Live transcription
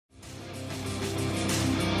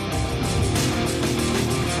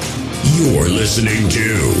You're listening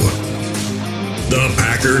to the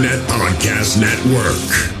Packernet Podcast Network.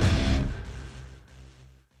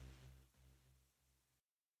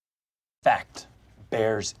 Fact.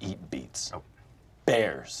 Bears eat beets.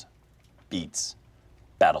 Bears beats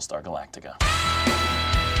Battlestar Galactica.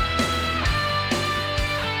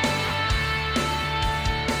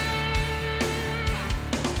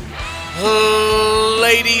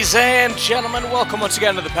 Ladies and gentlemen, welcome once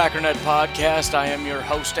again to the Packernet Podcast. I am your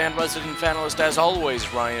host and resident fanalist, as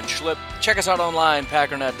always, Ryan Schlip. Check us out online,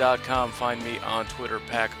 packernet.com. Find me on Twitter,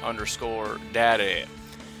 pack_daddy.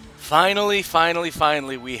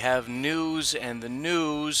 Finally, we have news, and the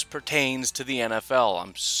news pertains to the NFL.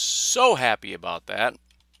 I'm so happy about that.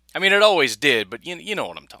 I mean, it always did, but you know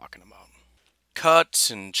what I'm talking about.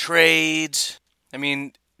 Cuts and trades. I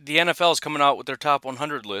mean, the NFL is coming out with their top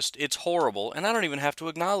 100 list. It's horrible, and I don't even have to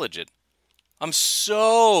acknowledge it. I'm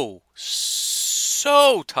so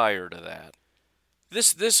tired of that.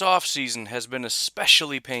 This offseason has been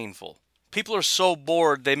especially painful. People are so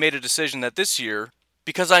bored, they made a decision that this year,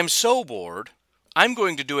 because I'm so bored, I'm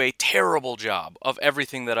going to do a terrible job of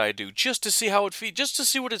everything that I do, just to see how it feels, just to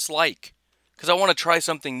see what it's like. Because I want to try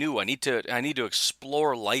something new. I need to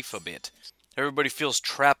explore life a bit. Everybody feels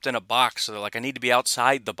trapped in a box, so they're like, I need to be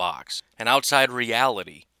outside the box, and outside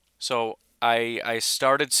reality. So I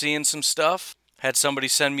started seeing some stuff, had somebody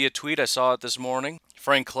send me a tweet, I saw it this morning.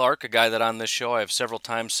 Frank Clark, a guy that on this show I have several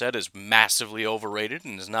times said is massively overrated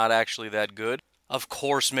and is not actually that good, of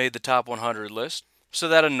course made the top 100 list. So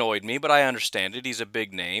that annoyed me, but I understand it, he's a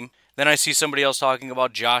big name. Then I see somebody else talking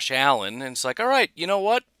about Josh Allen, and it's like, alright, you know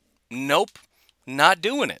what? Nope, not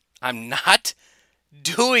doing it. I'm not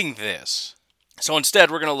doing this. So instead,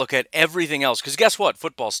 we're going to look at everything else, because guess what?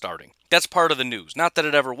 Football's starting. That's part of the news. Not that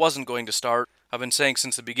it ever wasn't going to start. I've been saying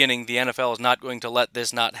since the beginning, the NFL is not going to let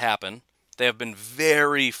this not happen. They have been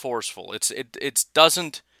very forceful. It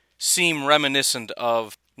doesn't seem reminiscent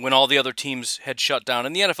of when all the other teams had shut down,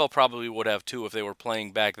 and the NFL probably would have too if they were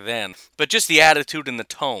playing back then. But just the attitude and the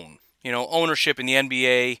tone. You know, ownership in the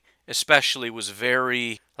NBA especially was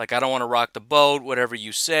very, like, I don't want to rock the boat, whatever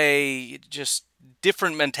you say, just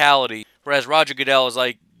different mentality. Whereas Roger Goodell is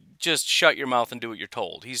like, just shut your mouth and do what you're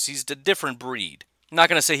told. He's a different breed. I'm not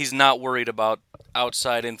going to say he's not worried about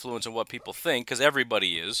outside influence and what people think, because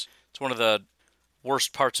everybody is. It's one of the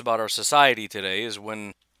worst parts about our society today is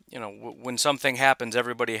when something happens,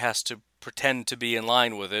 everybody has to pretend to be in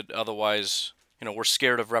line with it. Otherwise, we're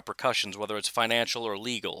scared of repercussions, whether it's financial or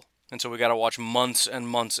legal. And so we got to watch months and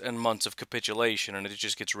months and months of capitulation, and it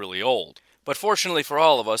just gets really old. But fortunately for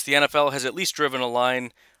all of us, the NFL has at least driven a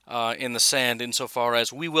line in the sand insofar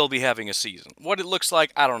as we will be having a season. What it looks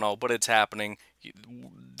like, I don't know, but it's happening.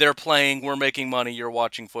 They're playing, we're making money, you're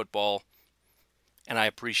watching football, and I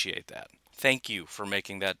appreciate that. Thank you for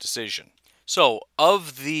making that decision. So,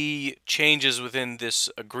 of the changes within this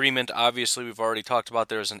agreement, obviously we've already talked about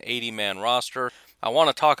there's an 80-man roster. I want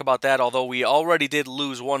to talk about that, although we already did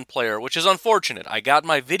lose one player, which is unfortunate. I got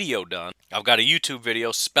my video done. I've got a YouTube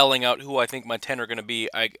video spelling out who I think my 10 are going to be.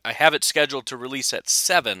 I have it scheduled to release at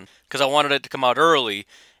 7 because I wanted it to come out early,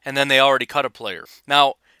 and then they already cut a player.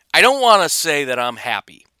 Now, I don't want to say that I'm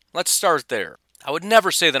happy. Let's start there. I would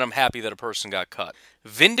never say that I'm happy that a person got cut.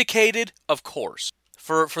 Vindicated, of course.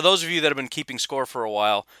 For those of you that have been keeping score for a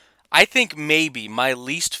while, I think maybe my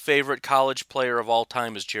least favorite college player of all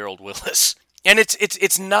time is Gerald Willis. And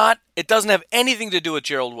it's not, it doesn't have anything to do with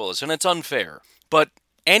Gerald Willis, and it's unfair. But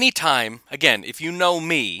anytime, again, if you know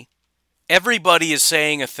me, everybody is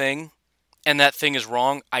saying a thing, and that thing is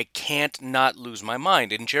wrong, I can't not lose my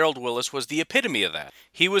mind. And Gerald Willis was the epitome of that.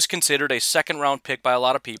 He was considered a second-round pick by a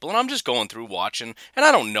lot of people, and I'm just going through watching, and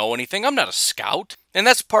I don't know anything. I'm not a scout. And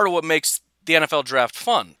that's part of what makes the NFL draft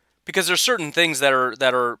fun. Because there's certain things that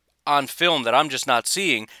are on film that I'm just not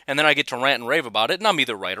seeing, and then I get to rant and rave about it, and I'm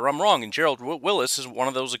either right or I'm wrong. And Gerald Willis is one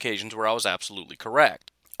of those occasions where I was absolutely correct.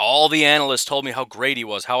 All the analysts told me how great he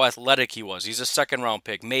was, how athletic he was. He's a second-round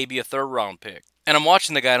pick, maybe a third-round pick. And I'm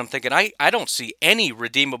watching the guy and I'm thinking, I don't see any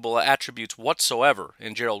redeemable attributes whatsoever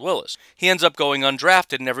in Gerald Willis. He ends up going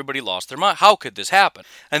undrafted and everybody lost their mind. How could this happen?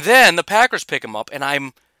 And then the Packers pick him up and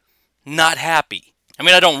I'm not happy. I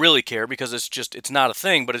mean, I don't really care because it's not a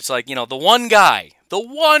thing, but it's like, the one guy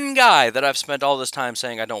that I've spent all this time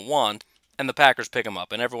saying I don't want, and the Packers pick him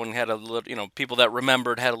up. And everyone had a little, people that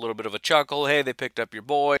remembered had a little bit of a chuckle. Hey, they picked up your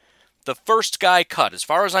boy. The first guy cut, as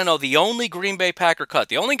far as I know, the only Green Bay Packer cut,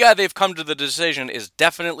 the only guy they've come to the decision is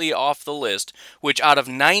definitely off the list, which out of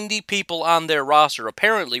 90 people on their roster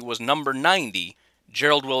apparently was number 90,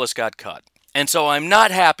 Gerald Willis got cut. And so I'm not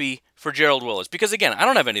happy for Gerald Willis. Because, again, I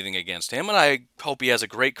don't have anything against him, and I hope he has a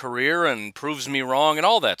great career and proves me wrong and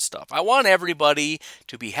all that stuff. I want everybody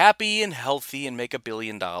to be happy and healthy and make $1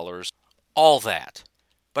 billion. All that.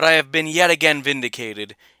 But I have been yet again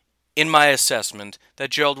vindicated in my assessment that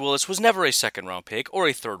Gerald Willis was never a second-round pick or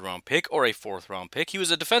a third-round pick or a fourth-round pick. He was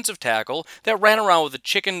a defensive tackle that ran around with a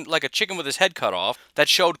chicken with his head cut off, that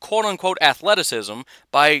showed quote-unquote athleticism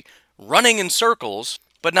by running in circles,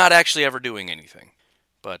 but not actually ever doing anything.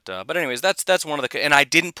 But anyways, that's one of the, and I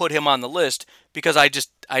didn't put him on the list because I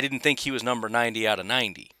didn't think he was number 90 out of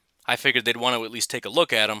 90. I figured they'd want to at least take a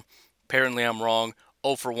look at him. Apparently I'm wrong.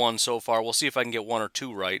 0 for 1 so far. We'll see if I can get 1 or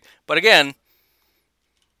 2 right. But again,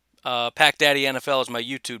 Pack Daddy NFL is my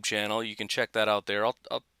YouTube channel. You can check that out there.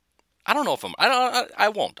 I don't know if I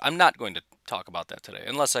won't. I'm not going to talk about that today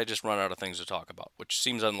unless I just run out of things to talk about, which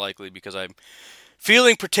seems unlikely because I'm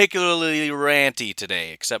feeling particularly ranty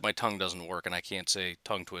today, except my tongue doesn't work and I can't say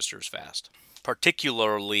tongue twisters fast.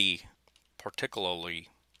 Particularly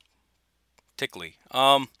tickly.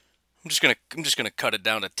 I'm just gonna cut it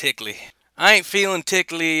down to tickly. I ain't feeling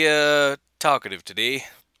tickly talkative today.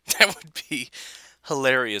 That would be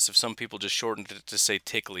hilarious if some people just shortened it to say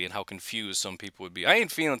tickly and how confused some people would be. I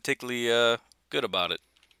ain't feeling tickly good about it.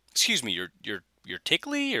 Excuse me, you're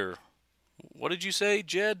tickly, or what did you say,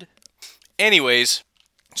 Jed? Anyways,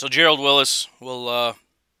 so Gerald Willis will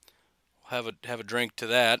have a drink to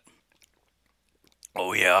that.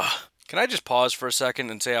 Oh yeah. Can I just pause for a second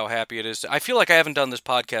and say how happy it is? I feel like I haven't done this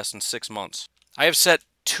podcast in 6 months. I have set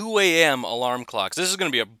 2 a.m. alarm clocks. This is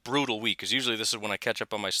going to be a brutal week because usually this is when I catch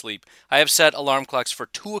up on my sleep. I have set alarm clocks for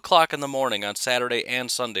 2 o'clock in the morning on Saturday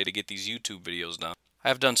and Sunday to get these YouTube videos done. I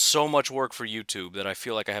have done so much work for YouTube that I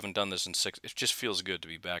feel like I haven't done this in 6. It just feels good to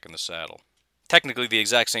be back in the saddle. Technically the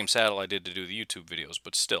exact same saddle I did to do the YouTube videos,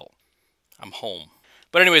 but still, I'm home.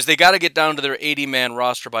 But anyways, they got to get down to their 80-man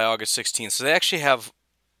roster by August 16th, so they actually have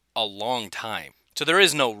a long time. So there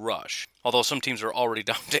is no rush, although some teams are already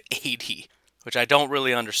down to 80. Which I don't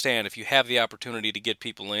really understand. If you have the opportunity to get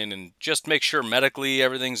people in and just make sure medically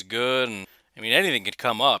everything's good, and I mean, anything could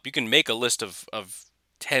come up. You can make a list of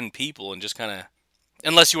 10 people and just kind of,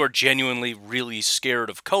 unless you are genuinely really scared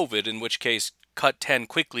of COVID, in which case cut 10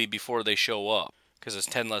 quickly before they show up, because it's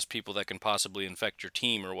 10 less people that can possibly infect your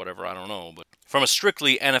team or whatever, I don't know. But from a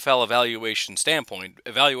strictly NFL evaluation standpoint,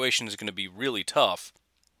 evaluation is going to be really tough.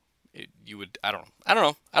 I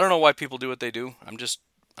don't know why people do what they do. I'm just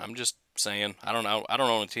saying, I don't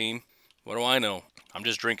own a team. What do I know? I'm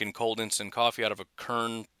just drinking cold instant coffee out of a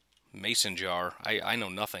Kern mason jar. I know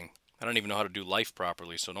nothing. I don't even know how to do life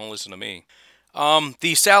properly, so don't listen to me.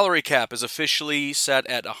 The salary cap is officially set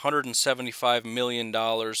at $175 million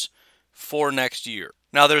for next year.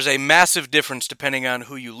 Now, there's a massive difference depending on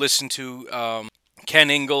who you listen to.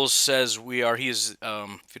 Ken Ingalls says if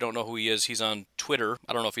you don't know who he is, he's on Twitter.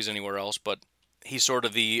 I don't know if he's anywhere else, but he's sort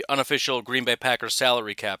of the unofficial Green Bay Packers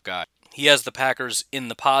salary cap guy. He has the Packers in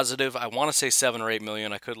the positive. I want to say 7 or 8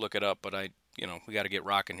 million. I could look it up, but we got to get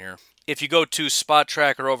rocking here. If you go to Spot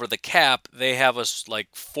Tracker over the cap, they have us like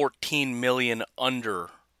 14 million over.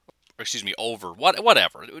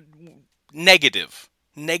 Whatever. Negative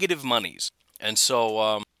monies. And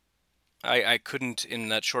so I couldn't, in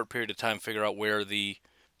that short period of time, figure out where the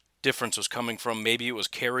difference was coming from. Maybe it was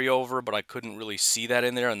carryover, but I couldn't really see that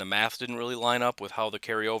in there, and the math didn't really line up with how the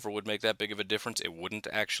carryover would make that big of a difference. It wouldn't,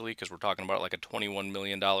 actually, because we're talking about like a $21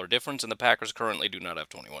 million difference, and the Packers currently do not have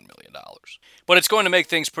 $21 million. But it's going to make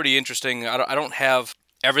things pretty interesting. I don't have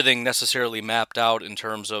everything necessarily mapped out in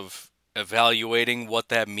terms of evaluating what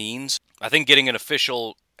that means. I think getting an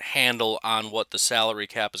official handle on what the salary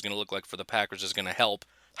cap is going to look like for the Packers is going to help.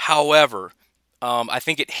 However, I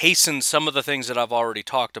think it hastens some of the things that I've already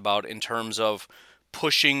talked about in terms of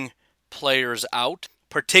pushing players out,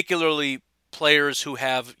 particularly players who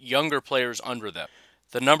have younger players under them.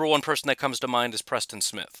 The number one person that comes to mind is Preston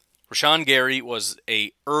Smith. Rashawn Gary was an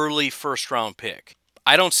early first-round pick.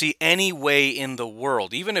 I don't see any way in the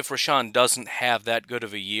world, even if Rashawn doesn't have that good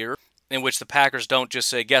of a year, in which the Packers don't just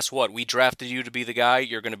say, guess what, we drafted you to be the guy,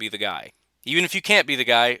 you're going to be the guy. Even if you can't be the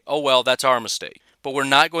guy, oh well, that's our mistake. But we're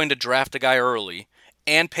not going to draft a guy early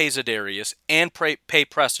and pay Za'Darius and pay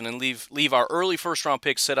Preston and leave our early first-round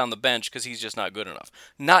pick sit on the bench because he's just not good enough.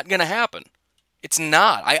 Not going to happen. It's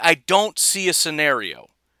not. I don't see a scenario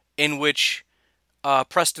in which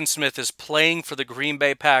Preston Smith is playing for the Green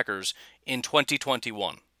Bay Packers in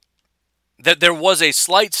 2021. That there was a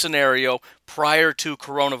slight scenario prior to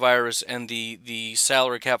coronavirus and the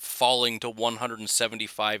salary cap falling to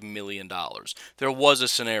 $175 million. There was a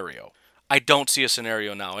scenario. I don't see a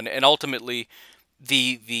scenario now. And ultimately,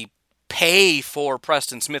 the pay for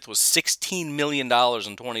Preston Smith was $16 million in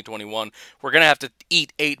 2021. We're going to have to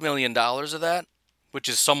eat $8 million of that, which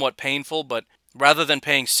is somewhat painful, but rather than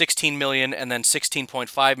paying $16 million and then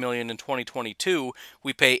 $16.5 million in 2022,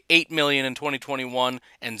 we pay $8 million in 2021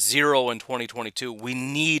 and $0 in 2022. We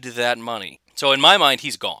need that money. So in my mind,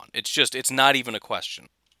 he's gone. It's not even a question.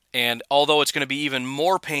 And although it's going to be even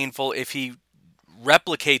more painful if he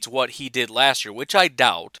replicates what he did last year, which I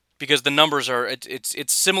doubt, because the numbers are,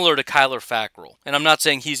 it's similar to Kyler Fackrell. And I'm not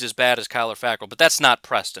saying he's as bad as Kyler Fackrell, but that's not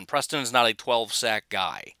Preston. Preston is not a 12-sack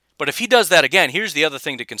guy. But if he does that again, here's the other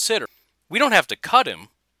thing to consider. We don't have to cut him.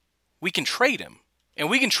 We can trade him. And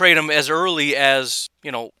we can trade him as early as,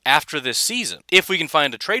 after this season, if we can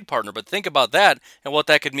find a trade partner. But think about that and what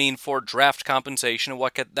that could mean for draft compensation and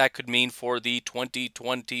what that could mean for the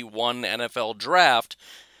 2021 NFL draft.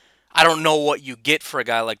 I don't know what you get for a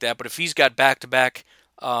guy like that, but if he's got back-to-back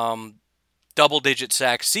double-digit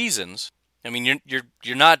sack seasons, I mean,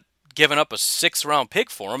 you're not giving up a 6th-round pick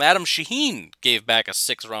for him. Adam Shaheen gave back a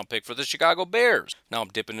 6th-round pick for the Chicago Bears. Now I'm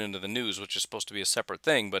dipping into the news, which is supposed to be a separate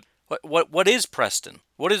thing, but what is Preston?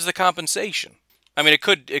 What is the compensation? I mean, it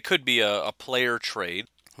could be a player trade.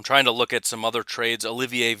 I'm trying to look at some other trades.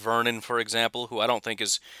 Olivier Vernon, for example, who I don't think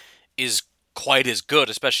is quite as good,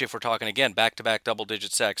 especially if we're talking, again, back-to-back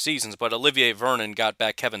double-digit sack seasons. But Olivier Vernon got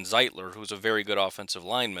back Kevin Zeitler, who's a very good offensive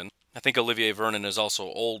lineman. I think Olivier Vernon is also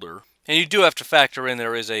older. And you do have to factor in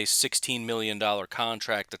there is a $16 million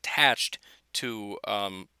contract attached to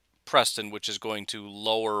Preston, which is going to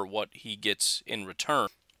lower what he gets in return.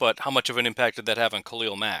 But how much of an impact did that have on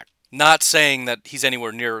Khalil Mack? Not saying that he's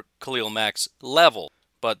anywhere near Khalil Mack's level,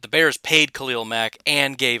 but the Bears paid Khalil Mack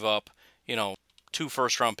and gave up, 2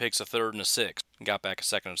 first-round picks, a 3rd and a 6th, and got back a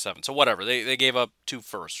 2nd and a 7th. So whatever, they gave up 2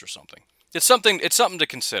 firsts or something. It's something to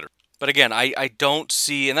consider. But again, I don't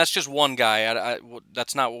see, and that's just one guy.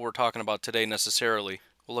 That's not what we're talking about today necessarily.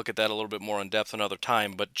 We'll look at that a little bit more in depth another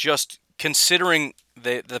time. But just considering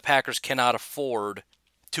the Packers cannot afford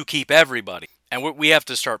to keep everybody, and we have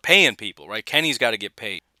to start paying people, right? Kenny's got to get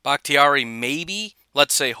paid. Bakhtiari maybe,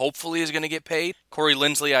 let's say hopefully, is going to get paid. Corey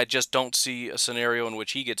Linsley, I just don't see a scenario in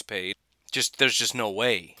which he gets paid. There's just no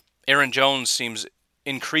way. Aaron Jones seems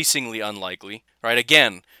increasingly unlikely, right?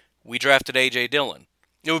 Again, we drafted A.J. Dillon.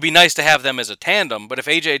 It would be nice to have them as a tandem, but if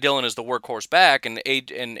A.J. Dillon is the workhorse back and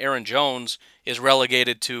Aaron Jones is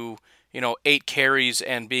relegated to, 8 carries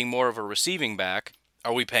and being more of a receiving back,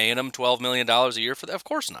 are we paying him $12 million a year for that? Of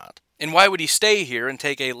course not. And why would he stay here and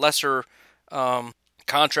take a lesser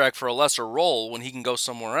contract for a lesser role when he can go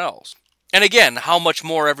somewhere else? And again, how much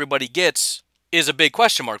more everybody gets is a big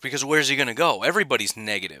question mark, because where's he going to go? Everybody's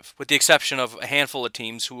negative, with the exception of a handful of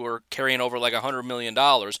teams who are carrying over like $100 million.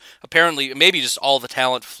 Apparently, maybe just all the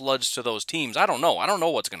talent floods to those teams. I don't know. I don't know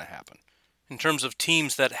what's going to happen. In terms of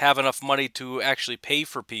teams that have enough money to actually pay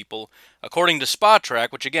for people, according to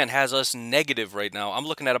SpotTrack, which again has us negative right now, I'm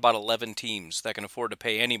looking at about 11 teams that can afford to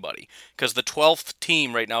pay anybody, because the 12th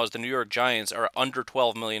team right now is the New York Giants, are under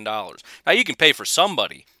 $12 million. Now, you can pay for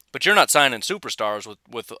somebody, but you're not signing superstars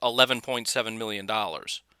with $11.7 million.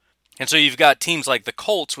 And so you've got teams like the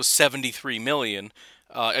Colts with $73 million.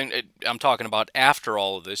 I'm talking about after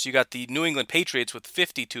all of this. You got the New England Patriots with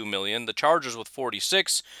 $52 million, the Chargers with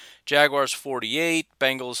 $46, Jaguars $48,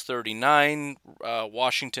 Bengals $39,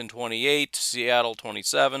 Washington $28, Seattle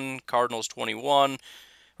 $27, Cardinals $21,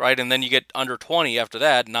 right? And then you get under 20 after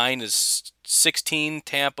that. 9 is 16,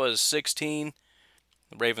 Tampa is 16.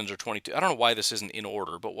 The Ravens are 22. I don't know why this isn't in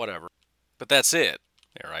order, but whatever. But that's it.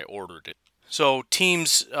 There, I ordered it. So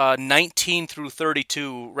teams 19 through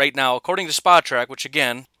 32 right now, according to SpotTrack, which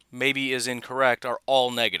again, maybe is incorrect, are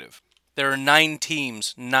all negative. There are 9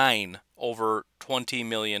 teams, 9 over $20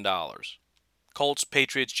 million. Colts,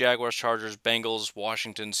 Patriots, Jaguars, Chargers, Bengals,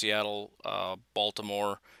 Washington, Seattle,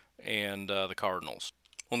 Baltimore, and the Cardinals.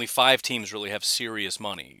 Only 5 teams really have serious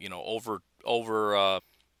money, over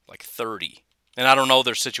like 30. And I don't know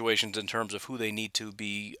their situations in terms of who they need to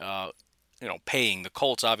be, paying. The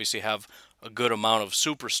Colts obviously have a good amount of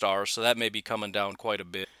superstars, so that may be coming down quite a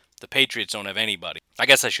bit. The Patriots don't have anybody. I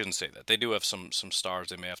guess I shouldn't say that. They do have some stars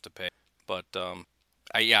they may have to pay. But,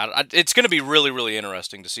 it's going to be really, really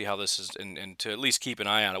interesting to see how this is, and to at least keep an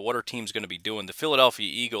eye on it. What are teams going to be doing? The Philadelphia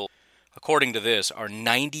Eagles, according to this, are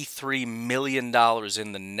 $93 million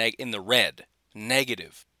in the red.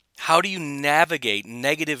 Negative. How do you navigate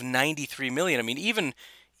negative $93 million? I mean, even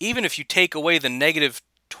if you take away the negative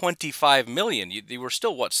 $25 million, you were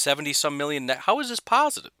still, $70-some million? How is this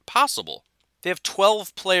possible? They have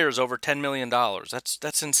 12 players over $10 million.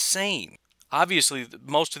 That's insane. Obviously,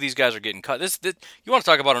 most of these guys are getting cut. You want to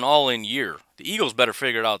talk about an all-in year. The Eagles better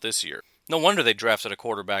figure it out this year. No wonder they drafted a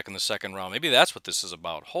quarterback in the second round. Maybe that's what this is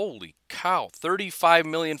about. Holy cow. $35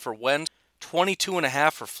 million for Wentz,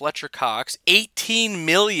 $22.5 for Fletcher Cox, $18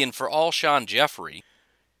 million for Alshon Jeffrey.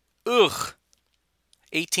 Ugh.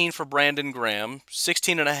 18 for Brandon Graham,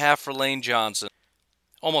 16.5 for Lane Johnson,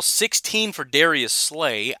 almost 16 for Darius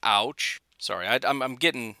Slay. Ouch. Sorry, I'm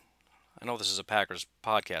getting. I know this is a Packers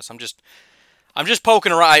podcast. I'm just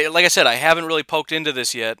poking around. Like I said, I haven't really poked into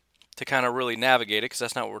this yet to kind of really navigate it because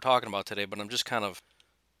that's not what we're talking about today. But I'm just kind of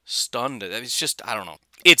stunned. It's just, I don't know.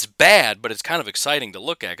 It's bad, but it's kind of exciting to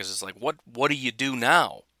look at because it's like, what do you do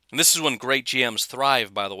now? And this is when great GMs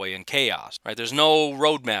thrive, by the way, in chaos. Right? There's no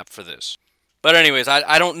roadmap for this. But anyways,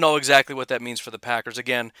 I don't know exactly what that means for the Packers.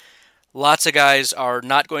 Again, lots of guys are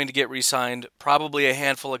not going to get re-signed. Probably a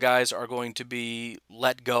handful of guys are going to be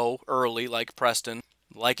let go early, like Preston,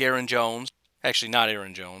 like Aaron Jones. Actually, not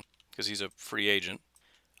Aaron Jones, because he's a free agent.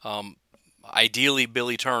 Ideally,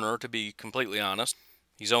 Billy Turner, to be completely honest.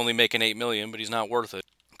 He's only making $8 million, but he's not worth it.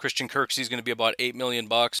 Christian Kirksey's going to be about $8 million.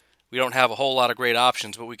 We don't have a whole lot of great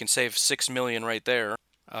options, but we can save $6 million right there.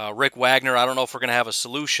 Rick Wagner, I don't know if we're going to have a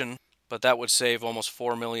solution, but that would save almost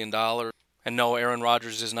 $4 million. And no, Aaron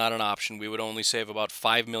Rodgers is not an option. We would only save about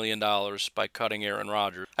 $5 million by cutting Aaron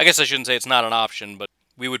Rodgers. I guess I shouldn't say it's not an option, but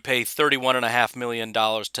we would pay $31.5 million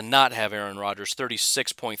to not have Aaron Rodgers,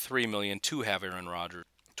 $36.3 million to have Aaron Rodgers.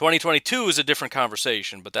 2022 is a different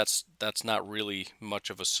conversation, but that's not really much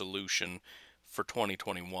of a solution for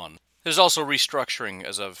 2021. There's also restructuring,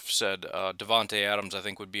 as I've said. Davante Adams, I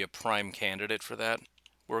think, would be a prime candidate for that.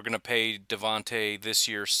 We're going to pay Davante this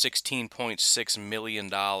year $16.6 million.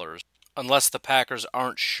 Unless the Packers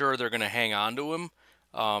aren't sure they're going to hang on to him.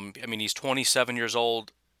 He's 27 years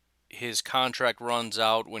old. His contract runs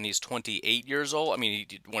out when he's 28 years old.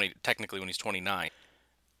 Technically when he's 29.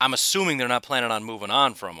 I'm assuming they're not planning on moving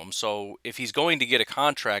on from him. So if he's going to get a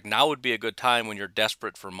contract, now would be a good time when you're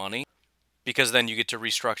desperate for money. Because then you get to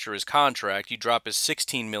restructure his contract. You drop his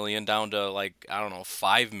 $16 million down to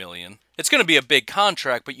 $5 million. It's going to be a big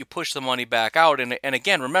contract, but you push the money back out. And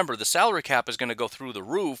again, remember, the salary cap is going to go through the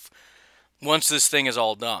roof once this thing is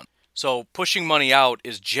all done. So pushing money out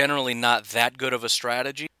is generally not that good of a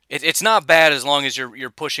strategy. It's not bad as long as you're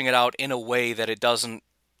pushing it out in a way that it doesn't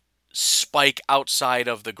spike outside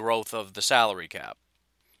of the growth of the salary cap.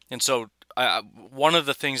 And so one of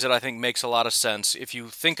the things that I think makes a lot of sense, if you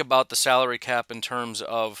think about the salary cap in terms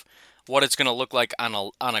of what it's going to look like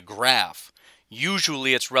on a graph,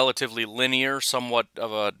 usually it's relatively linear, somewhat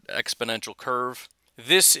of an exponential curve.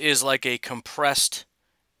 This is like a compressed,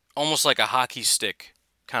 almost like a hockey stick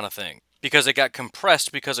kind of thing, because it got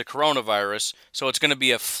compressed because of coronavirus. So it's going to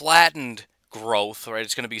be a flattened growth, right?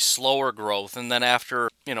 It's going to be slower growth, and then after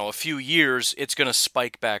a few years, it's going to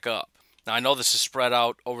spike back up. Now, I know this is spread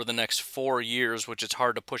out over the next 4 years, which it's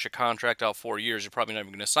hard to push a contract out 4 years. You're probably not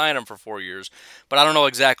even going to sign them for 4 years, but I don't know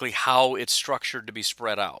exactly how it's structured to be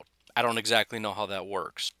spread out. I don't exactly know how that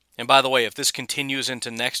works. And by the way, if this continues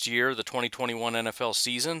into next year, the 2021 NFL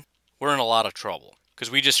season, we're in a lot of trouble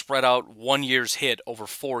because we just spread out 1 year's hit over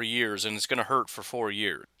 4 years, and it's going to hurt for 4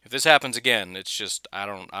 years. If this happens again, it's just I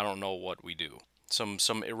don't know what we do.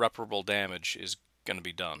 Some irreparable damage is going to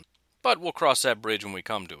be done, but we'll cross that bridge when we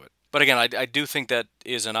come to it. But again, I do think that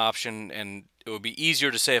is an option, and it would be easier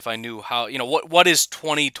to say if I knew how. What is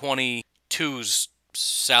 2022's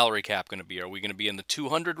salary cap going to be? Are we going to be in the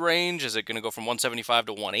 200 range? Is it going to go from 175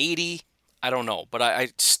 to 180? I don't know, but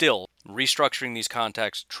I still, restructuring these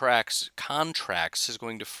contracts is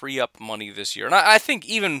going to free up money this year. And I think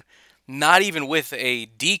not even with a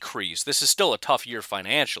decrease, this is still a tough year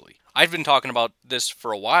financially. I've been talking about this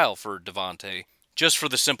for a while for Davante, just for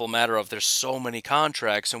the simple matter of there's so many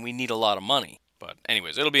contracts and we need a lot of money. But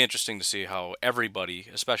anyways, it'll be interesting to see how everybody,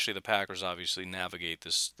 especially the Packers, obviously navigate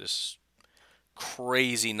this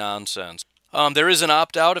crazy nonsense. There is an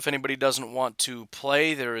opt-out if anybody doesn't want to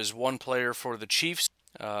play. There is one player for the Chiefs,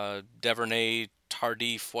 Devernay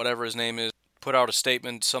Tardif, whatever his name is, put out a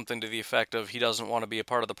statement, something to the effect of he doesn't want to be a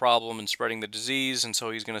part of the problem in spreading the disease, and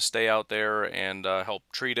so he's going to stay out there and help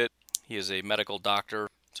treat it. He is a medical doctor,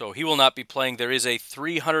 so he will not be playing. There is a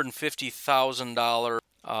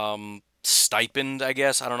 $350,000 stipend, I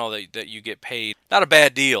guess. I don't know, that you get paid. Not a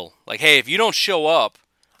bad deal. Like, hey, if you don't show up,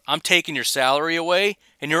 I'm taking your salary away,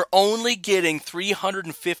 and you're only getting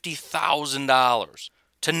 $350,000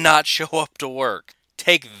 to not show up to work.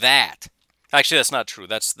 Take that. Actually, that's not true.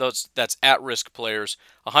 That's at-risk players.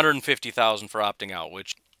 $150,000 for opting out,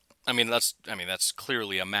 which, that's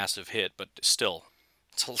clearly a massive hit, but still,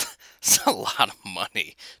 it's a lot of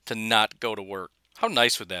money to not go to work. How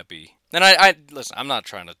nice would that be? And listen, I'm not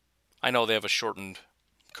trying to. I know they have a shortened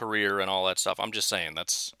career and all that stuff. I'm just saying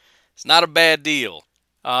it's It's not a bad deal.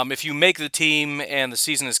 If you make the team and the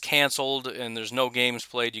season is canceled and there's no games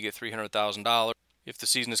played, you get $300,000. If the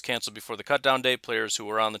season is canceled before the cutdown date, players who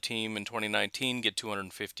were on the team in 2019 get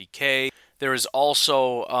 $250K. There is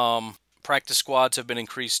also practice squads have been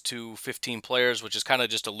increased to 15 players, which is kind of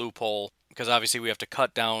just a loophole because obviously we have to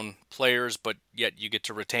cut down players, but yet you get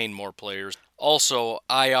to retain more players. Also,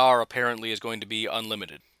 IR apparently is going to be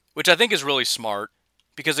unlimited, which I think is really smart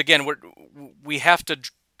because, again, we have to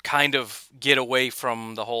kind of get away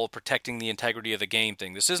from the whole protecting the integrity of the game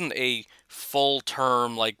thing. This isn't a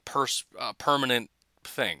full-term, like, permanent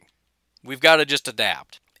thing. We've got to just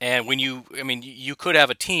adapt. And you could have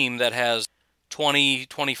a team that has 20,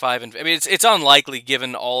 25, and it's unlikely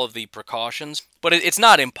given all of the precautions, but it's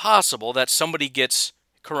not impossible that somebody gets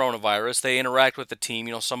coronavirus, they interact with the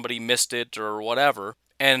team, somebody missed it or whatever,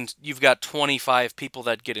 and you've got 25 people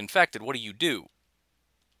that get infected. What do you do?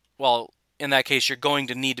 Well, in that case, you're going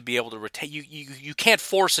to need to be able to retain. You can't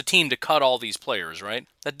force a team to cut all these players, right?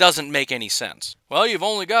 That doesn't make any sense. Well, you've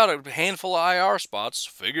only got a handful of IR spots.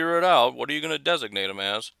 Figure it out. What are you going to designate them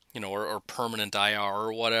as? Or permanent IR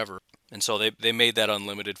or whatever. And so they made that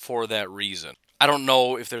unlimited for that reason. I don't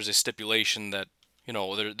know if there's a stipulation that,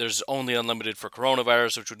 there's only unlimited for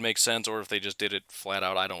coronavirus, which would make sense, or if they just did it flat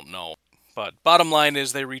out. I don't know. But bottom line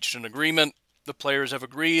is they reached an agreement. The players have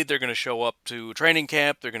agreed they're going to show up to training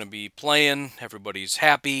camp. They're going to be playing. Everybody's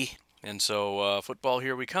happy. And so football,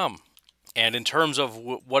 here we come. And in terms of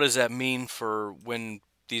what does that mean for when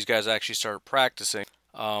these guys actually start practicing,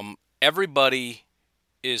 everybody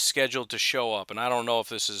is scheduled to show up. And I don't know if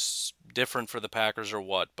this is different for the Packers or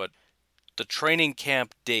what, but the training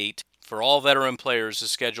camp date for all veteran players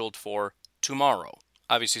is scheduled for tomorrow.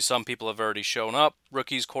 Obviously, some people have already shown up.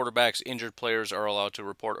 Rookies, quarterbacks, injured players are allowed to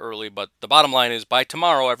report early, but the bottom line is by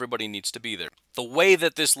tomorrow, everybody needs to be there. The way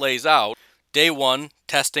that this lays out, day 1,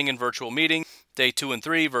 testing and virtual meeting. Day 2 and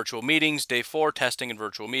 3, virtual meetings. Day 4, testing and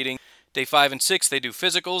virtual meeting. Day 5 and 6, they do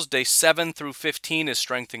physicals. Day 7 through 15 is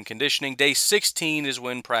strength and conditioning. Day 16 is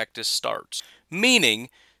when practice starts. Meaning,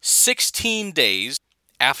 16 days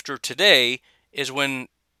after today is when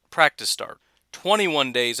practice starts.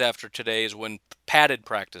 21 days after today is when padded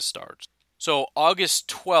practice starts. So August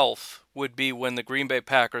 12th would be when the Green Bay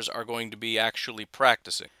Packers are going to be actually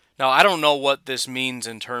practicing. Now, I don't know what this means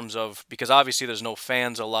in terms of, because obviously there's no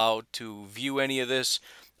fans allowed to view any of this.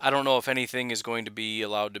 I don't know if anything is going to be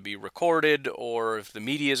allowed to be recorded or if the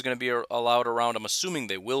media is going to be allowed around. I'm assuming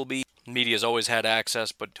they will be. Media's always had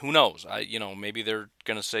access, but who knows? Maybe they're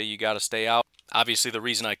going to say you got to stay out. Obviously, the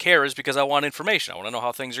reason I care is because I want information. I want to know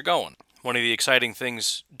how things are going. One of the exciting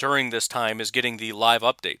things during this time is getting the live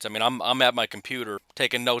updates. I mean, I'm at my computer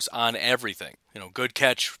taking notes on everything. Good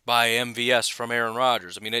catch by MVS from Aaron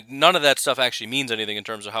Rodgers. I mean, none of that stuff actually means anything in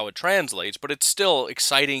terms of how it translates, but it's still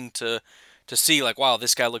exciting to see, like, wow,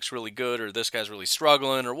 this guy looks really good, or this guy's really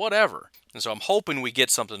struggling, or whatever. And so I'm hoping we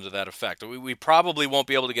get something to that effect. We probably won't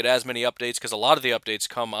be able to get as many updates because a lot of the updates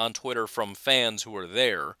come on Twitter from fans who are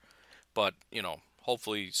there, but,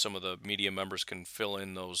 hopefully some of the media members can fill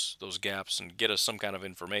in those gaps and get us some kind of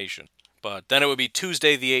information. But then it would be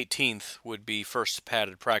Tuesday the 18th would be first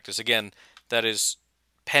padded practice. Again, that is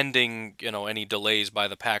pending, any delays by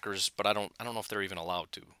the Packers, but I don't know if they're even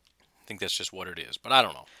allowed to. I think that's just what it is, but I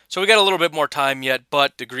don't know. So we got a little bit more time yet,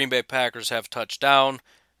 but the Green Bay Packers have touched down.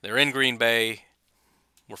 They're in Green Bay.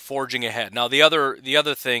 We're forging ahead. Now the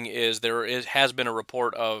other thing is has been a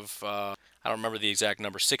report of I don't remember the exact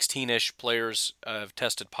number, 16-ish players have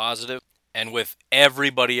tested positive. And with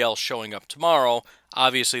everybody else showing up tomorrow,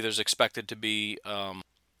 obviously there's expected to be a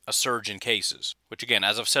surge in cases. Which, again,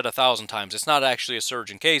 as I've said 1,000 times, it's not actually a surge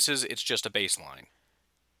in cases, it's just a baseline.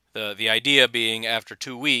 The idea being after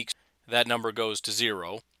 2 weeks, that number goes to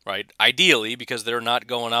 0, right? Ideally, because they're not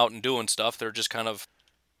going out and doing stuff, they're just kind of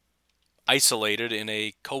isolated in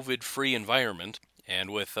a COVID-free environment.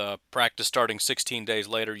 And with practice starting 16 days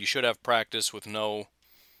later, you should have practice with no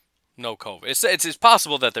COVID. It's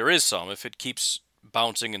possible that there is some. If it keeps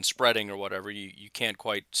bouncing and spreading or whatever, you can't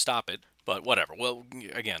quite stop it. But whatever. Well,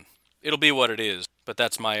 again, it'll be what it is. But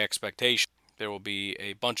that's my expectation. There will be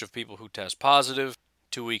a bunch of people who test positive.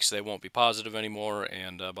 2 weeks they won't be positive anymore.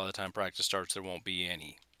 And by the time practice starts, there won't be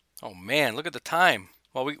any. Oh, man, look at the time.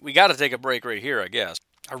 Well, we got to take a break right here, I guess.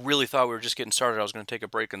 I really thought we were just getting started. I was going to take a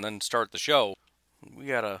break and then start the show. We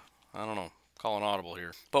got to, call an audible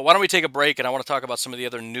here. But why don't we take a break, and I want to talk about some of the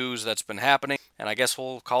other news that's been happening, and I guess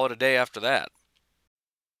we'll call it a day after that.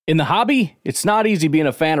 In the hobby, it's not easy being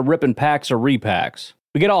a fan of ripping packs or repacks.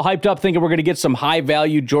 We get all hyped up thinking we're going to get some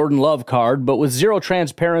high-value Jordan Love card, but with zero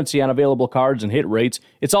transparency on available cards and hit rates,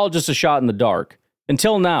 it's all just a shot in the dark.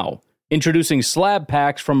 Until now. Introducing Slab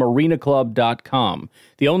Packs from ArenaClub.com,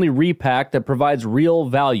 the only repack that provides real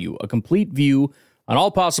value, a complete view on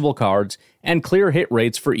all possible cards, and clear hit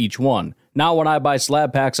rates for each one. Now when I buy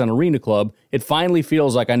Slab Packs on Arena Club, it finally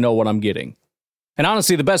feels like I know what I'm getting. And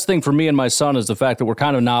honestly, the best thing for me and my son is the fact that we're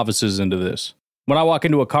kind of novices into this. When I walk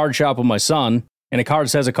into a card shop with my son, and a card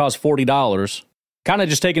says it costs $40, kind of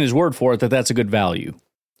just taking his word for it that that's a good value.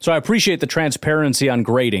 So I appreciate the transparency on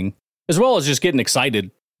grading, as well as just getting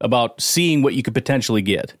excited about seeing what you could potentially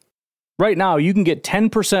get. Right now, you can get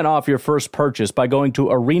 10% off your first purchase by going to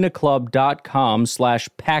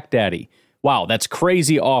arenaclub.com/packdaddy. Wow, that's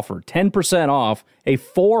crazy offer. 10% off a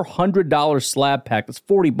 $400 slab pack. That's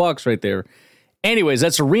 $40 right there. Anyways,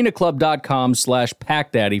 that's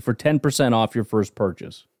arenaclub.com/packdaddy for 10% off your first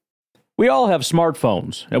purchase. We all have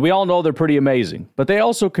smartphones, and we all know they're pretty amazing, but they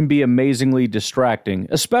also can be amazingly distracting,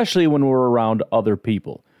 especially when we're around other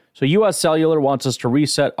people. So US Cellular wants us to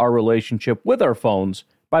reset our relationship with our phones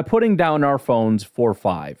by putting down our phones for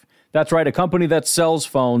 $5. That's right, a company that sells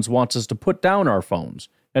phones wants us to put down our phones.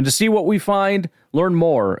 And to see what we find, learn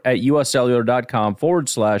more at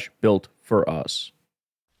uscellular.com/built for us.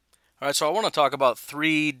 All right, so I want to talk about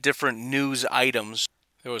 3 different news items.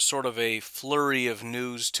 There was sort of a flurry of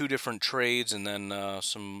news, 2 different trades, and then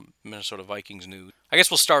some Minnesota Vikings news. I guess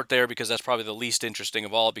we'll start there because that's probably the least interesting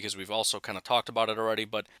of all because we've also kind of talked about it already.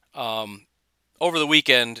 But over the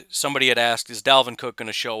weekend, somebody had asked, is Dalvin Cook going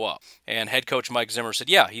to show up? And head coach Mike Zimmer said,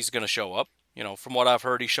 yeah, he's going to show up. You know, from what I've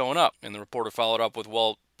heard, he's showing up. And the reporter followed up with,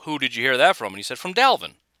 well, who did you hear that from? And he said, from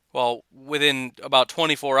Dalvin. Well, within about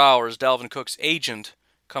 24 hours, Dalvin Cook's agent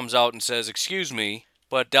comes out and says, excuse me,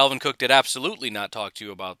 but Dalvin Cook did absolutely not talk to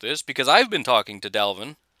you about this because I've been talking to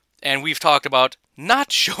Dalvin, and we've talked about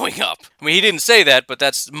not showing up. I mean, he didn't say that, but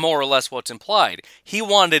that's more or less what's implied. He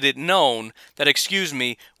wanted it known that, excuse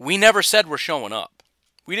me, we never said we're showing up.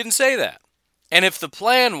 We didn't say that. And if the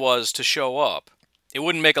plan was to show up, it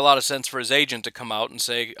wouldn't make a lot of sense for his agent to come out and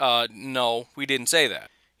say, no, we didn't say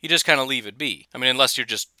that. You just kind of leave it be. I mean, unless you're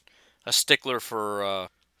just a stickler for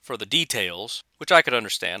the details, which I could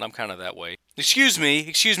understand. I'm kind of that way. Excuse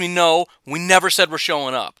me, no, we never said we're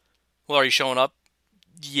showing up. Well, are you showing up?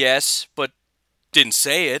 Yes, but didn't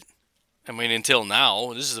say it. I mean, until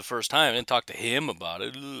now, this is the first time I didn't talk to him about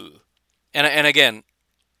it. Ugh. And again,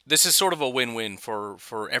 this is sort of a win-win for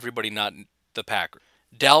everybody, not the Packers.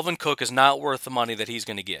 Dalvin Cook is not worth the money that he's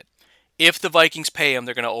going to get. If the Vikings pay him,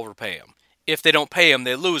 they're going to overpay him. If they don't pay him,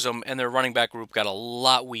 they lose him, and their running back group got a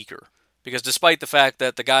lot weaker. Because despite the fact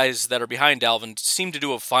that the guys that are behind Dalvin seem to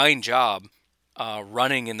do a fine job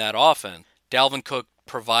running in that offense, Dalvin Cook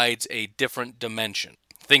provides a different dimension.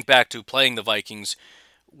 Think back to playing the Vikings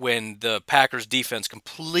when the Packers defense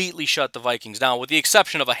completely shut the Vikings down, with the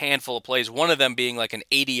exception of a handful of plays, one of them being like an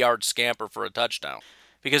 80-yard scamper for a touchdown.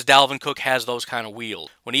 Because Dalvin Cook has those kind of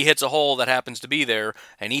wheels. When he hits a hole that happens to be there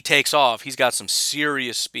and he takes off, he's got some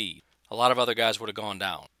serious speed. A lot of other guys would have gone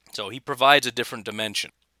down. So he provides a different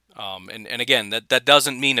dimension. And again, that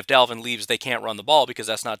doesn't mean if Dalvin leaves they can't run the ball, because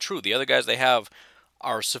that's not true. The other guys they have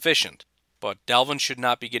are sufficient. But Dalvin should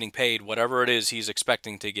not be getting paid whatever it is he's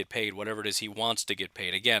expecting to get paid, whatever it is he wants to get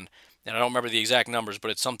paid. Again, and I don't remember the exact numbers,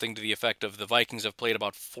 but it's something to the effect of the Vikings have played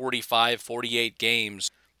about 45, 48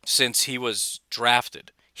 games since he was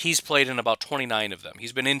drafted. He's played in about 29 of them.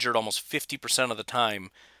 He's been injured almost 50% of the time,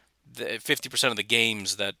 50% of the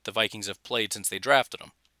games that the Vikings have played since they drafted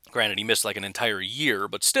him. Granted, he missed like an entire year,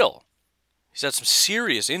 but still, he's had some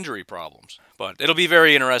serious injury problems. But it'll be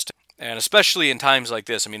very interesting, and especially in times like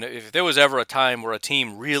this. I mean, if there was ever a time where a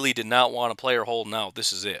team really did not want a player holding out,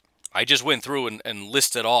 this is it. I just went through and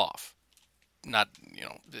listed off, not,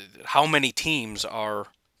 how many teams are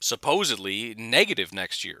supposedly negative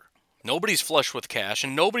next year. Nobody's flush with cash,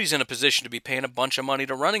 and nobody's in a position to be paying a bunch of money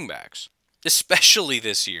to running backs, especially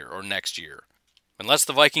this year or next year. Unless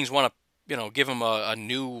the Vikings want to, give him a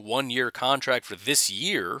new 1-year contract for this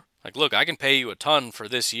year. Like, look, I can pay you a ton for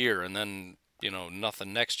this year and then,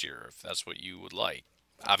 nothing next year if that's what you would like.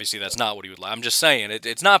 Obviously, that's not what he would like. I'm just saying,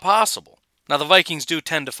 it's not possible. Now, the Vikings do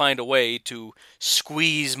tend to find a way to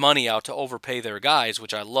squeeze money out to overpay their guys,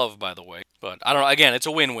 which I love, by the way. But, I don't know, again, it's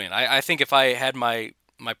a win-win. I think if I had my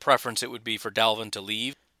preference, it would be for Dalvin to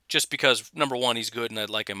leave, just because, number one, he's good and I'd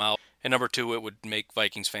like him out, and number two, it would make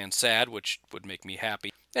Vikings fans sad, which would make me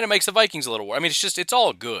happy, and it makes the Vikings a little worse. I mean, it's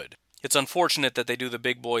all good. It's unfortunate that they do the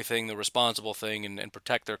big boy thing, the responsible thing, and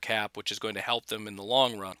protect their cap, which is going to help them in the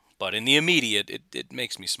long run, but in the immediate, it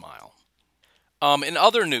makes me smile. In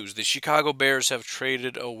other news, the Chicago Bears have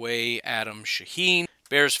traded away Adam Shaheen.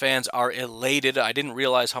 Bears fans are elated. I didn't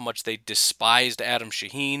realize how much they despised Adam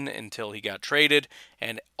Shaheen until he got traded.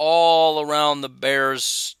 And all around the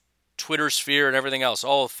Bears Twitter sphere and everything else.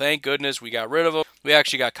 Oh, thank goodness we got rid of him. We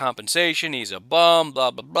actually got compensation. He's a bum,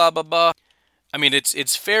 blah, blah, blah, blah, blah. I mean,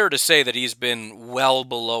 it's fair to say that he's been well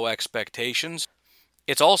below expectations.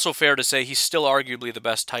 It's also fair to say he's still arguably the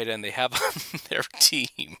best tight end they have on their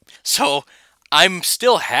team. So I'm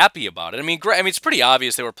still happy about it. I mean, it's pretty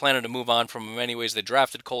obvious they were planning to move on from him anyways. They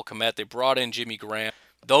drafted Cole Kmet. They brought in Jimmy Graham.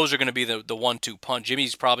 Those are going to be the 1-2 punch.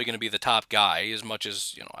 Jimmy's probably going to be the top guy, as much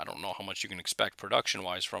as, I don't know how much you can expect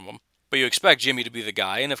production-wise from him. But you expect Jimmy to be the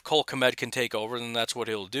guy, and if Cole Kmet can take over, then that's what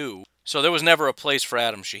he'll do. So there was never a place for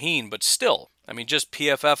Adam Shaheen, but still, I mean, just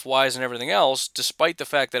PFF-wise and everything else, despite the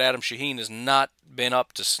fact that Adam Shaheen has not been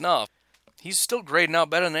up to snuff, he's still grading out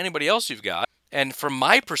better than anybody else you've got. And from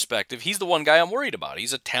my perspective, he's the one guy I'm worried about.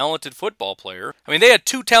 He's a talented football player. I mean, they had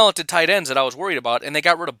 2 talented tight ends that I was worried about, and they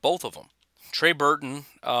got rid of both of them. Trey Burton,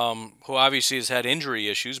 who obviously has had injury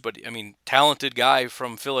issues, but, I mean, talented guy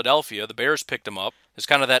from Philadelphia. The Bears picked him up. It's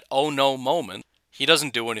kind of that oh-no moment. He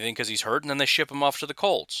doesn't do anything because he's hurt, and then they ship him off to the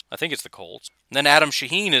Colts. I think it's the Colts. And then Adam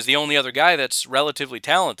Shaheen is the only other guy that's relatively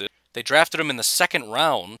talented. They drafted him in the 2nd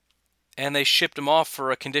round, and they shipped him off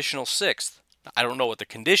for a conditional 6th. I don't know what the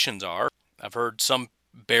conditions are. I've heard some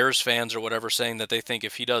Bears fans or whatever saying that they think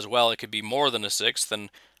if he does well, it could be more than a 6th, and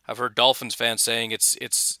I've heard Dolphins fans saying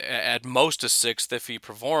it's at most a 6th if he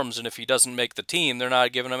performs, and if he doesn't make the team, they're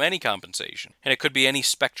not giving him any compensation. And it could be any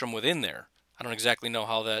spectrum within there. I don't exactly know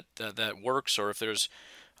how that works, or if there's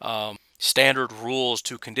standard rules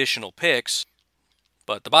to conditional picks.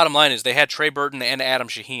 But the bottom line is they had Trey Burton and Adam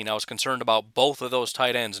Shaheen. I was concerned about both of those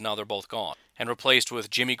tight ends, and now they're both gone, and replaced with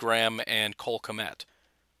Jimmy Graham and Cole Kmet.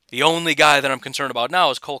 The only guy that I'm concerned about now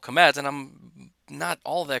is Cole Kmet, and I'm not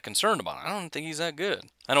all that concerned about him. I don't think he's that good.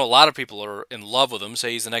 I know a lot of people are in love with him,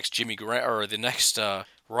 say he's the next Jimmy Graham or the next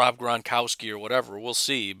Rob Gronkowski or whatever. We'll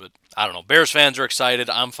see, but I don't know. Bears fans are excited.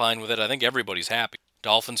 I'm fine with it. I think everybody's happy.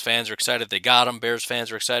 Dolphins fans are excited they got him. Bears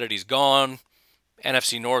fans are excited he's gone.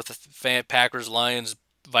 NFC North Packers, Lions,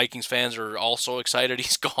 Vikings fans are also excited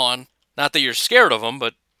he's gone. Not that you're scared of him,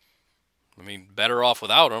 but I mean, better off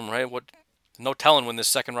without him, right? No telling when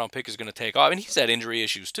this 2nd-round pick is going to take off. And he's had injury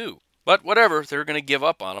issues too. But whatever, they're going to give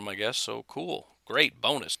up on him, I guess. So cool. Great.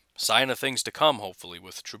 Bonus. Sign of things to come, hopefully,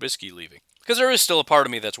 with Trubisky leaving. Because there is still a part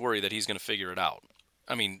of me that's worried that he's going to figure it out.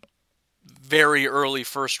 I mean, very early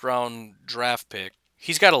 1st-round draft pick.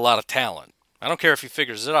 He's got a lot of talent. I don't care if he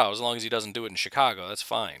figures it out, as long as he doesn't do it in Chicago. That's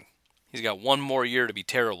fine. He's got one more year to be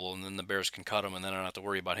terrible, and then the Bears can cut him, and then I don't have to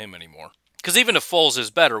worry about him anymore. Because even if Foles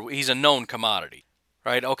is better, he's a known commodity.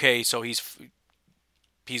 Right? Okay, so he's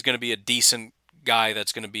going to be a decent guy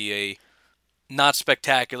that's going to be a not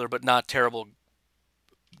spectacular but not terrible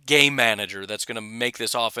game manager that's going to make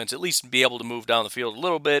this offense at least be able to move down the field a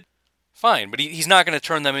little bit. Fine, but he's not going to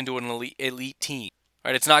turn them into an elite team.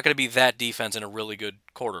 Right? It's not going to be that defense and a really good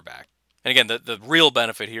quarterback. And again, the real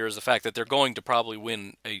benefit here is the fact that they're going to probably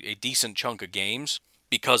win a decent chunk of games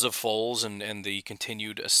because of Foles and the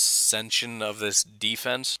continued ascension of this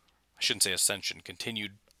defense. I shouldn't say ascension,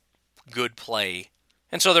 continued good play.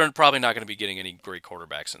 And so they're probably not going to be getting any great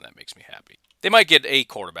quarterbacks, and that makes me happy. They might get a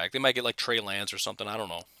quarterback. They might get like Trey Lance or something, I don't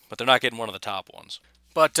know. But they're not getting one of the top ones.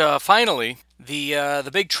 But finally, the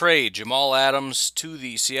big trade, Jamal Adams to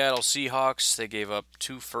the Seattle Seahawks. They gave up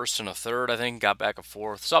 2 firsts and a third, I think, got back a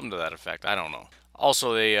 4th, something to that effect. I don't know.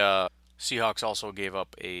 Also, Seahawks also gave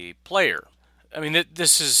up a player. I mean,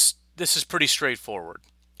 this is pretty straightforward.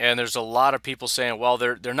 And there's a lot of people saying, well,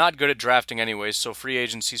 they're not good at drafting anyways, so free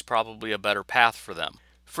agency is probably a better path for them.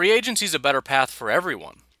 Free agency is a better path for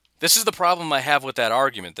everyone. This is the problem I have with that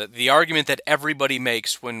argument, that the argument that everybody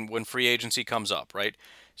makes when free agency comes up, right?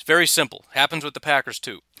 It's very simple. Happens with the Packers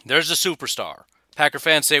too. There's a superstar. Packer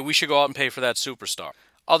fans say we should go out and pay for that superstar.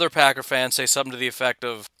 Other Packer fans say something to the effect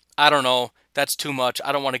of, I don't know, that's too much.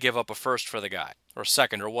 I don't want to give up a first for the guy, or a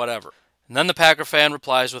second, or whatever. And then the Packer fan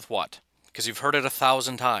replies with what? Because you've heard it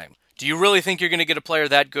 1,000 times. Do you really think you're going to get a player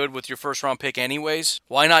that good with your first-round pick anyways?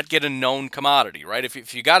 Why not get a known commodity, right?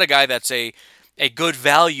 If you got a guy that's a good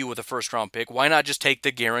value with a first-round pick, why not just take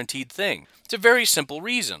the guaranteed thing? It's a very simple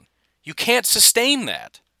reason. You can't sustain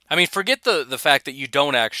that. I mean, forget the fact that you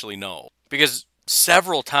don't actually know. Because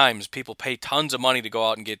several times people pay tons of money to go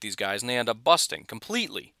out and get these guys, and they end up busting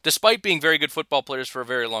completely. Despite being very good football players for a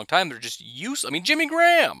very long time, they're just useless. I mean, Jimmy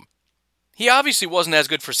Graham. He obviously wasn't as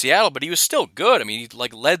good for Seattle, but he was still good. I mean, he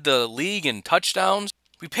led the league in touchdowns.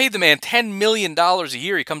 We paid the man $10 million a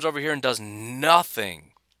year. He comes over here and does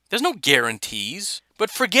nothing. There's no guarantees. But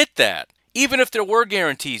forget that. Even if there were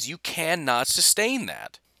guarantees, you cannot sustain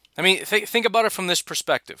that. I mean, think about it from this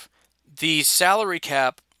perspective. The salary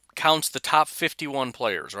cap counts the top 51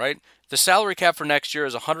 players, right? The salary cap for next year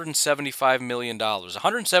is $175 million.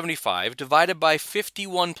 175 divided by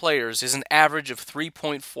 51 players is an average of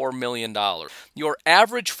 $3.4 million. Your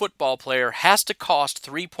average football player has to cost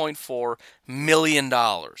 $3.4 million.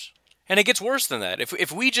 And it gets worse than that.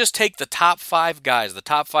 If we just take the top 5 guys, the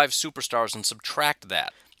top 5 superstars, and subtract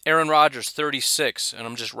that, Aaron Rodgers, 36, and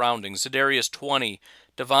I'm just rounding. Za'Darius, 20.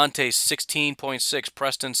 Devontae, 16.6.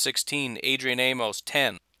 Preston, 16. Adrian Amos,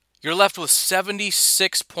 10. You're left with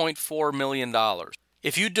 $76.4 million.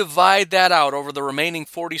 If you divide that out over the remaining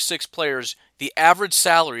 46 players, the average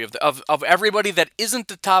salary of everybody that isn't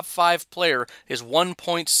the top 5 player is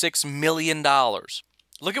 $1.6 million.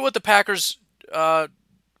 Look at what the Packers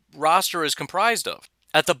roster is comprised of.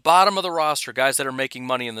 At the bottom of the roster, guys that are making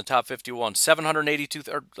money in the top 51, 782,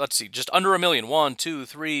 or let's see, just under a million. 1, 2,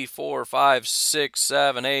 3, 4, 5, 6,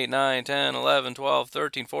 7, 8, 9, 10, 11, 12,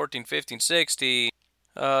 13, 14, 15, 16,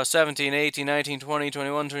 17, 18, 19, 20,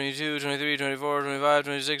 21, 22, 23, 24, 25,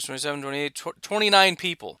 26, 27, 28, 29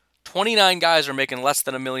 people. 29 guys are making less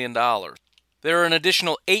than $1 million. There are an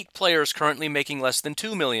additional 8 players currently making less than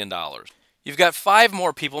 $2 million. You've got 5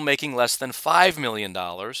 more people making less than $5 million.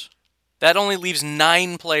 That only leaves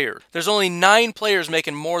 9 players. There's only 9 players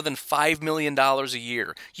making more than $5 million a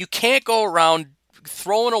year. You can't go around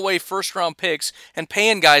throwing away first-round picks and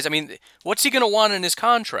paying guys. I mean, what's he going to want in his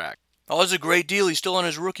contract? Oh, it's a great deal. He's still on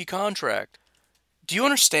his rookie contract. Do you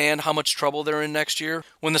understand how much trouble they're in next year?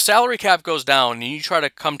 When the salary cap goes down and you try to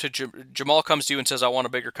come to Jamal comes to you and says, I want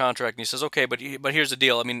a bigger contract. And he says, okay, but here's the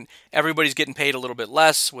deal. I mean, everybody's getting paid a little bit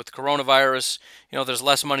less with coronavirus. You know, there's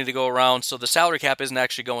less money to go around. So the salary cap isn't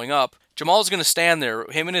actually going up. Jamal's going to stand there,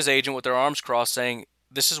 him and his agent with their arms crossed saying,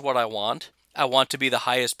 this is what I want. I want to be the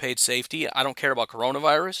highest paid safety. I don't care about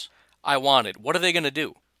coronavirus. I want it. What are they going to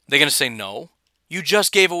do? They're going to say no. You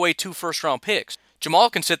just gave away 2 first-round picks. Jamal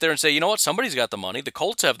can sit there and say, you know what, somebody's got the money. The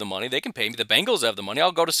Colts have the money. They can pay me. The Bengals have the money.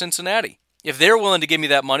 I'll go to Cincinnati. If they're willing to give me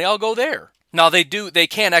that money, I'll go there. Now, they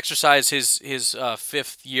can exercise his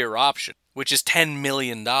 5th-year option, which is $10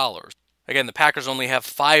 million. Again, the Packers only have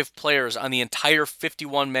 5 players on the entire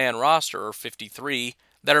 51-man roster, or 53,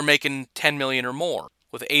 that are making $10 million or more,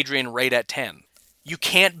 with Adrian right at 10. You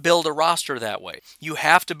can't build a roster that way. You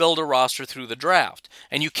have to build a roster through the draft.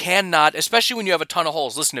 And you cannot, especially when you have a ton of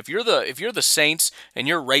holes. Listen, if you're the Saints and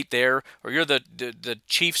you're right there, or you're the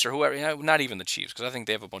Chiefs or whoever, not even the Chiefs, because I think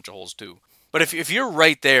they have a bunch of holes too. But if you're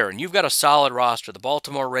right there and you've got a solid roster, the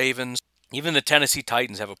Baltimore Ravens, even the Tennessee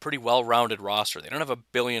Titans have a pretty well-rounded roster. They don't have a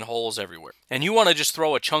billion holes everywhere. And you want to just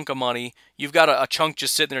throw a chunk of money, you've got a chunk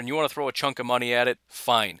just sitting there and you want to throw a chunk of money at it,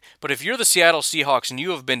 fine. But if you're the Seattle Seahawks and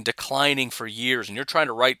you have been declining for years and you're trying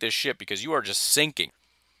to right this ship because you are just sinking,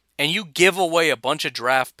 and you give away a bunch of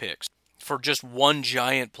draft picks for just one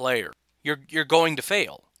giant player, you're going to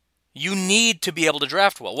fail. You need to be able to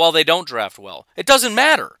draft well. Well, they don't draft well. It doesn't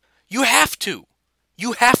matter. You have to.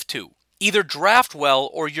 You have to. Either draft well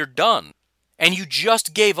or you're done. And you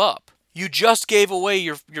just gave up. You just gave away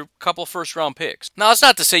your couple first-round picks. Now, that's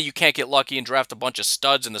not to say you can't get lucky and draft a bunch of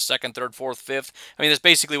studs in the 2nd, 3rd, 4th, 5th. I mean, that's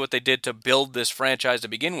basically what they did to build this franchise to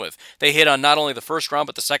begin with. They hit on not only the first round,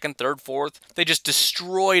 but the 2nd, 3rd, 4th. They just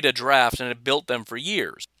destroyed a draft, and it built them for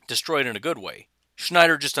years. Destroyed in a good way.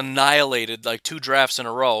 Schneider just annihilated like 2 drafts in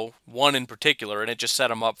a row, one in particular, and it just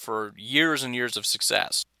set him up for years and years of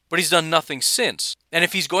success. But he's done nothing since. And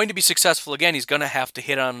if he's going to be successful again, he's going to have to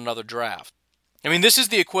hit on another draft. I mean, this is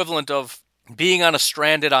the equivalent of being on a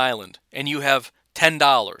stranded island and you have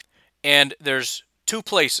 $10 and there's 2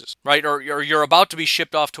 places, right? Or you're about to be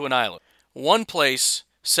shipped off to an island. One place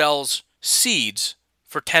sells seeds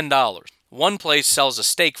for $10. One place sells a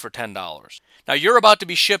steak for $10. Now, you're about to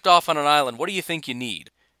be shipped off on an island. What do you think you need?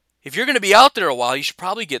 If you're going to be out there a while, you should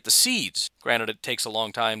probably get the seeds. Granted, it takes a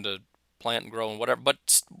long time to plant and grow and whatever,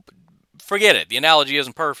 but forget it. The analogy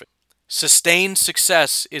isn't perfect. Sustained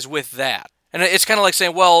success is with that. And it's kind of like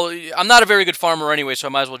saying, well, I'm not a very good farmer anyway, so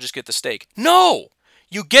I might as well just get the steak. No!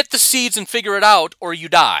 You get the seeds and figure it out, or you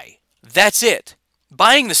die. That's it.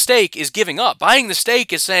 Buying the steak is giving up. Buying the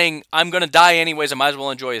steak is saying, I'm going to die anyways, I might as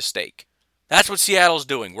well enjoy a steak. That's what Seattle's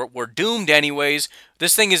doing. We're doomed anyways.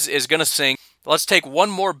 This thing is going to sink. Let's take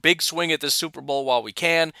one more big swing at this Super Bowl while we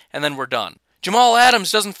can, and then we're done. Jamal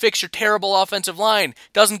Adams doesn't fix your terrible offensive line,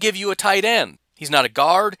 doesn't give you a tight end. He's not a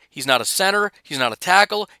guard, he's not a center, he's not a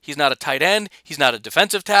tackle, he's not a tight end, he's not a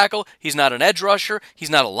defensive tackle, he's not an edge rusher, he's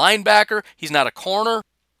not a linebacker, he's not a corner.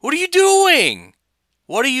 What are you doing?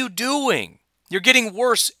 What are you doing? You're getting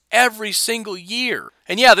worse every single year.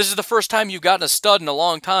 And yeah, this is the first time you've gotten a stud in a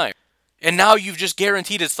long time. And now you've just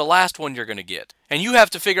guaranteed it's the last one you're going to get. And you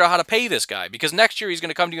have to figure out how to pay this guy because next year he's going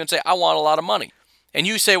to come to you and say, I want a lot of money. and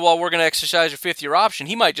you say, well, we're going to exercise your fifth-year option,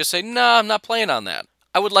 he might just say, nah, I'm not playing on that.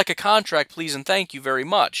 I would like a contract, please, and thank you very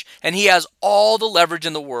much. And he has all the leverage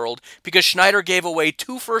in the world because Schneider gave away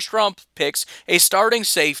 2 first-round picks, a starting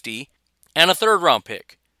safety, and a third-round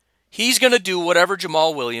pick. He's going to do whatever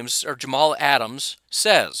Jamal Adams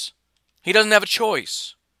says. He doesn't have a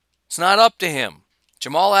choice. It's not up to him.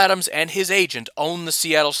 Jamal Adams and his agent own the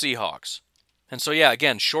Seattle Seahawks. And so, yeah,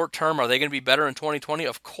 again, short term, are they going to be better in 2020?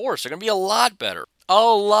 Of course, they're going to be a lot better. A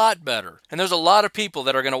lot better. And there's a lot of people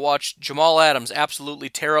that are going to watch Jamal Adams absolutely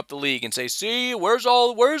tear up the league and say, see, where's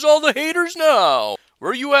all the haters now?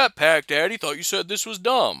 Where are you at, Pack Daddy? Thought you said this was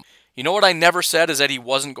dumb. You know what I never said is that he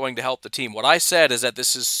wasn't going to help the team. What I said is that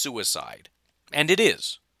this is suicide. And it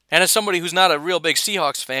is. And as somebody who's not a real big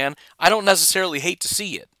Seahawks fan, I don't necessarily hate to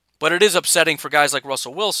see it. But it is upsetting for guys like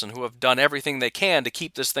Russell Wilson who have done everything they can to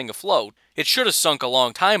keep this thing afloat. It should have sunk a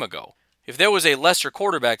long time ago. If there was a lesser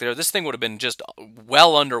quarterback there, this thing would have been just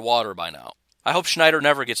well underwater by now. I hope Schneider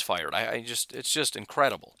never gets fired. It's just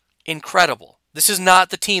incredible. Incredible. This is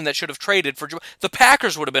not the team that should have traded for Jamal. The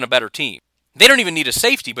Packers would have been a better team. They don't even need a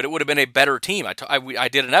safety, but it would have been a better team. I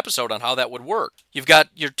did an episode on how that would work. You've got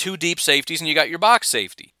your 2 deep safeties and you got your box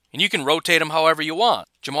safety. And you can rotate them however you want.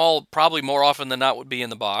 Jamal probably more often than not would be in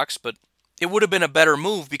the box, but it would have been a better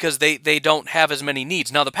move because they don't have as many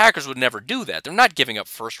needs. Now, the Packers would never do that. They're not giving up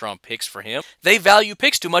first-round picks for him. They value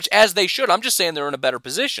picks too much, as they should. I'm just saying they're in a better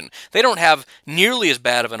position. They don't have nearly as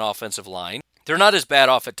bad of an offensive line. They're not as bad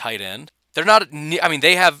off at tight end.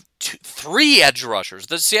 They have 3 edge rushers.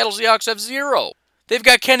 The Seattle Seahawks have 0. They've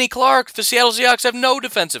got Kenny Clark. The Seattle Seahawks have no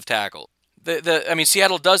defensive tackle.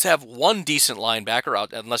 Seattle does have 1 decent linebacker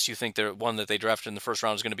out, unless you think the one that they drafted in the first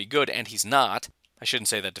round is going to be good, and he's not. I shouldn't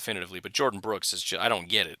say that definitively, but Jordan Brooks is just, I don't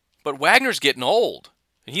get it. But Wagner's getting old,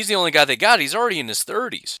 and he's the only guy they got. He's already in his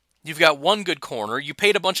 30s. You've got 1 good corner. You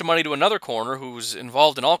paid a bunch of money to another corner who's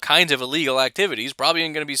involved in all kinds of illegal activities. Probably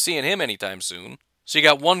ain't going to be seeing him anytime soon. So you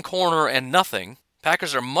got 1 corner and nothing.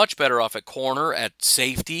 Packers are much better off at corner, at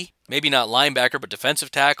safety. Maybe not linebacker, but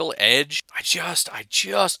defensive tackle, edge. I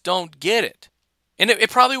just don't get it. And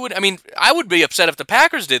it probably would, I would be upset if the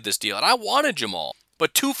Packers did this deal, and I wanted Jamal.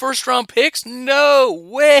 But 2 first-round picks? No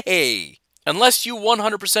way! Unless you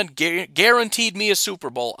 100% guaranteed me a Super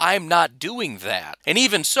Bowl, I'm not doing that. And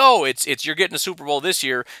even so, it's you're getting a Super Bowl this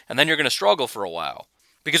year, and then you're going to struggle for a while.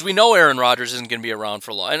 Because we know Aaron Rodgers isn't going to be around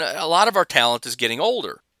for long, and a lot of our talent is getting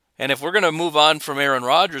older. And if we're going to move on from Aaron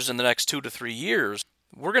Rodgers in the next 2 to 3 years,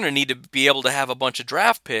 we're going to need to be able to have a bunch of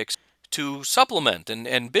draft picks to supplement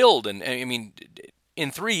and build. And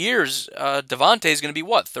in 3 years, Devontae is going to be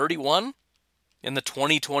what, 31 in the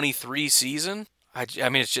 2023 season?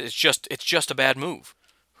 It's just a bad move.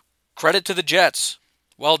 Credit to the Jets.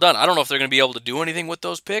 Well done. I don't know if they're going to be able to do anything with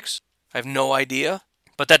those picks. I have no idea.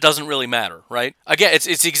 But that doesn't really matter, right? Again, it's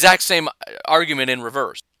the exact same argument in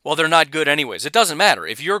reverse. Well, they're not good anyways. It doesn't matter.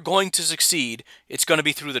 If you're going to succeed, it's going to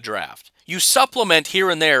be through the draft. You supplement here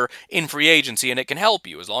and there in free agency, and it can help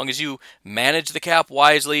you as long as you manage the cap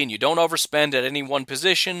wisely and you don't overspend at any one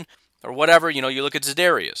position or whatever. You look at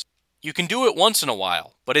Za'Darius. You can do it once in a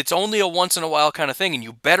while, but it's only a once in a while kind of thing, and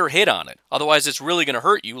you better hit on it. Otherwise, it's really going to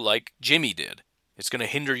hurt you like Jimmy did. It's going to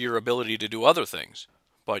hinder your ability to do other things.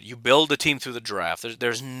 But you build a team through the draft.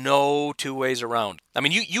 There's no 2 ways around.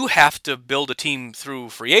 You have to build a team through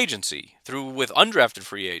free agency, with undrafted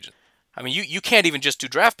free agents. You can't even just do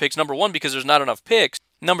draft picks, number 1, because there's not enough picks.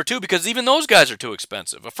 Number 2, because even those guys are too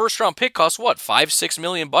expensive. A first-round pick costs, what, $5-6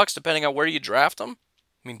 million, depending on where you draft them?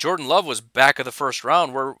 Jordan Love was back of the first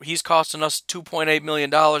round, where he's costing us $2.8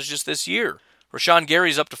 million just this year. Rashawn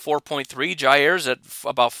Gary's up to 4.3. Jair's at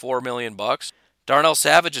about $4 million. Darnell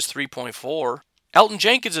Savage is 3.4. Elton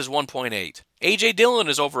Jenkins is 1.8. A.J. Dillon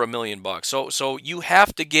is over $1 million. So you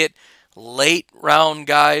have to get late round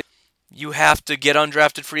guys. You have to get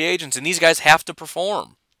undrafted free agents, and these guys have to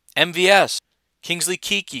perform. MVS, Kingsley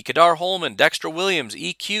Keke, Kadar Holman, Dexter Williams,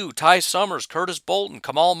 EQ, Ty Summers, Curtis Bolton,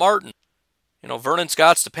 Kamal Martin, Vernon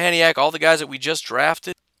Scott, Stepaniak, all the guys that we just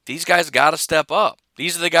drafted. These guys got to step up.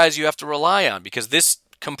 These are the guys you have to rely on because this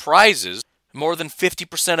comprises more than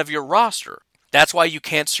 50% of your roster. That's why you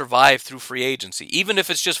can't survive through free agency, even if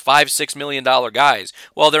it's just $5-6 million guys.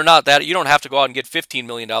 Well, they're not that. You don't have to go out and get $15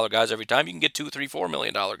 million guys every time. You can get $2, $3, $4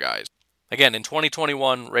 million guys. Again, in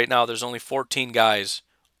 2021, right now, there's only 14 guys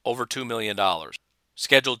over $2 million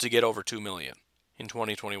scheduled to get over $2 million in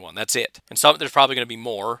 2021. That's it. And there's probably going to be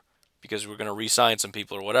more because we're going to re-sign some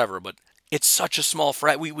people or whatever. But it's such a small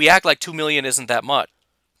we act like $2 million isn't that much.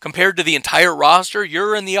 Compared to the entire roster,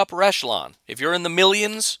 you're in the upper echelon. If you're in the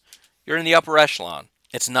millions, you're in the upper echelon.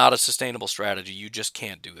 It's not a sustainable strategy. You just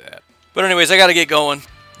can't do that. But anyways, I got to get going.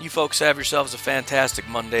 You folks have yourselves a fantastic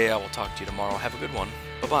Monday. I will talk to you tomorrow. Have a good one.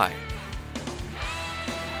 Bye-bye.